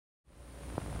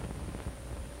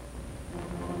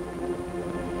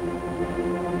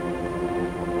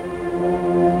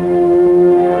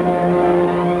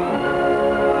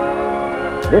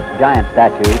This giant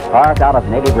statue, carved out of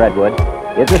native redwood,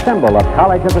 is a symbol of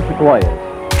College of the Sequoias,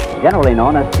 generally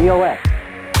known as COS.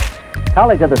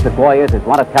 College of the Sequoias is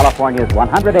one of California's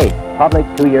 108 public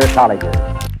two-year colleges.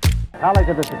 College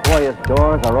of the Sequoias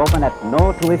doors are open at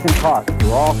no tuition cost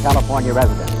to all California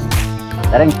residents.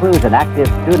 That includes an active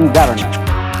student government,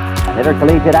 an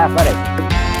intercollegiate athletics,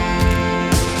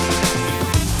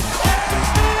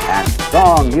 and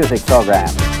strong music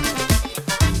programs.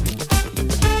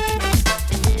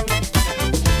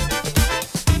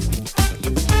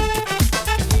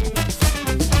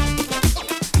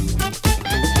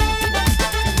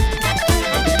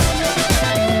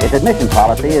 Its admission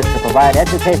policy is to provide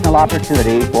educational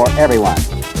opportunity for everyone.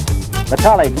 The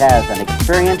college has an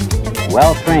experienced,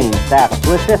 well-trained staff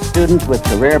to assist students with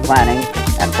career planning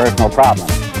and personal problems.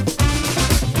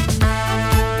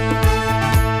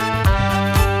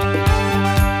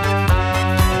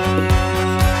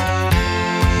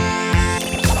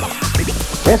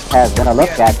 This has been a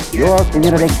look at your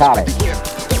community college,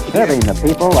 serving the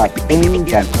people of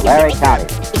Kings and Tulare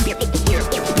counties.